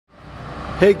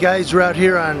Hey guys, we're out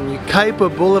here on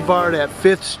Yucaipa Boulevard at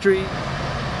 5th Street.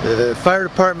 The fire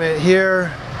department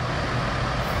here.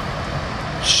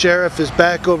 Sheriff is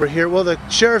back over here. Well, the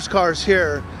sheriff's car is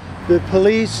here. The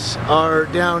police are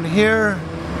down here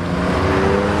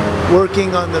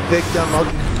working on the victim.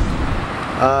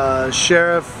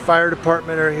 Sheriff, fire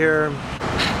department are here.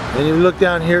 And you look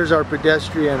down, here's our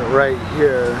pedestrian right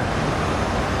here.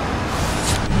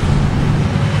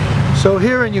 So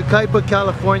here in Yucaipa,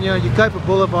 California, Yucaipa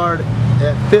Boulevard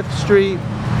at 5th Street,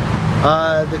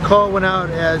 the call went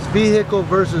out as vehicle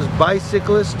versus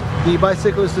bicyclist. The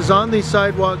bicyclist is on the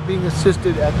sidewalk being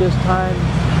assisted at this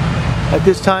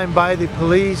time by the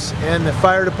police and the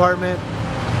fire department.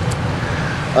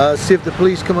 See if the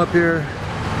police come up here.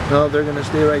 No, they're gonna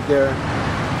stay right there.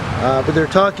 But they're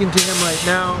talking to him right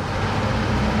now.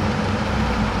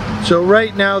 So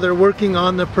right now they're working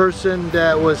on the person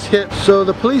that was hit. So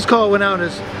the police call went out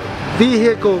as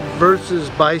vehicle versus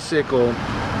bicycle.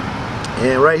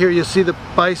 And right here you see the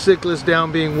bicyclist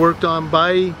down being worked on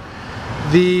by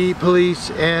the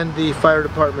police and the fire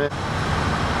department.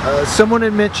 Someone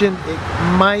had mentioned it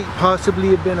might possibly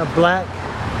have been a black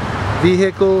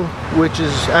vehicle, which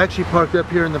is actually parked up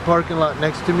here in the parking lot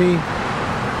next to me.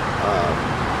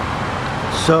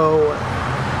 So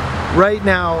right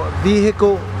now,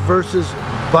 vehicle versus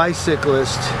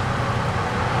bicyclist,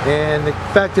 and the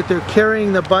fact that they're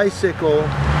carrying the bicycle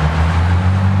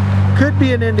could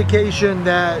be an indication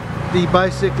that the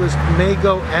bicyclist may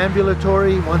go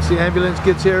ambulatory once the ambulance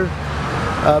gets here.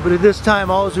 But at this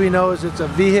time, all we know is it's a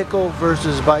vehicle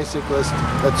versus bicyclist.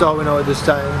 That's all we know at this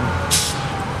time.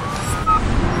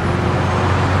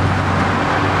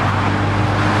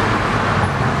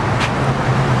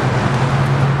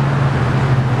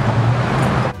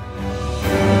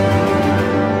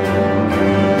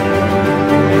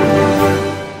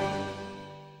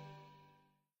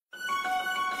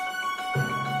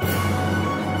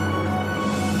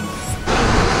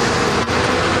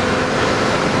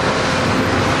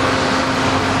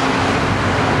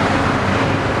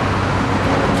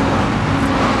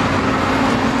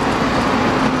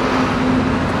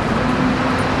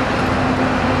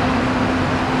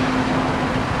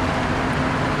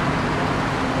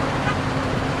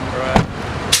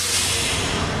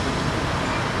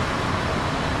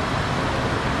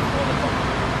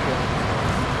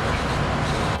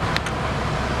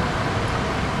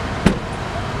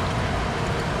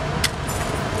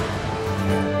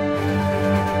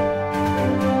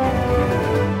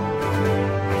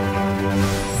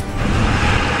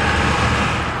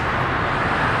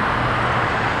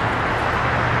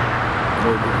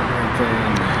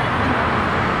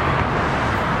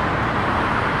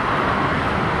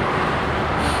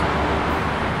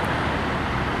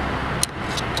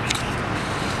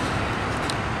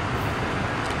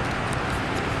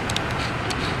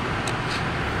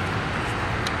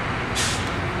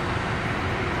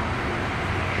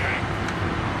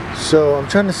 So I'm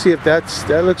trying to see if that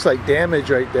looks like damage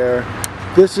right there.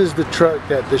 This is the truck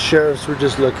that the sheriffs were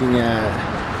just looking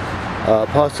at.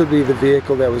 Possibly the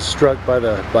vehicle that was struck by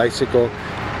the bicycle.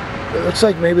 It looks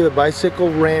like maybe the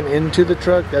bicycle ran into the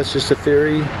truck. That's just a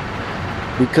theory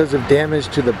because of damage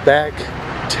to the back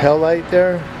taillight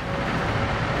there.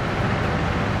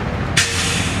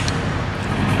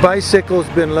 Bicycle's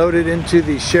been loaded into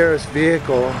the sheriff's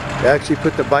vehicle. They actually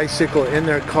put the bicycle in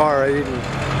their car. I didn't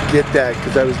get that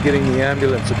because I was getting the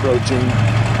ambulance approaching.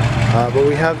 But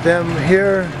we have them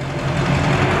here,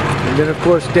 and then of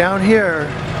course down here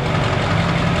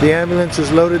the ambulance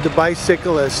has loaded the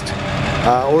bicyclist,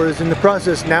 or is in the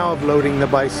process now of loading the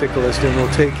bicyclist, and will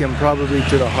take him probably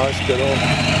to the hospital.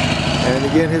 And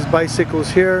again, his bicycle's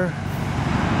here,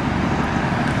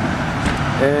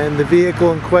 and the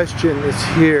vehicle in question is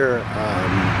here.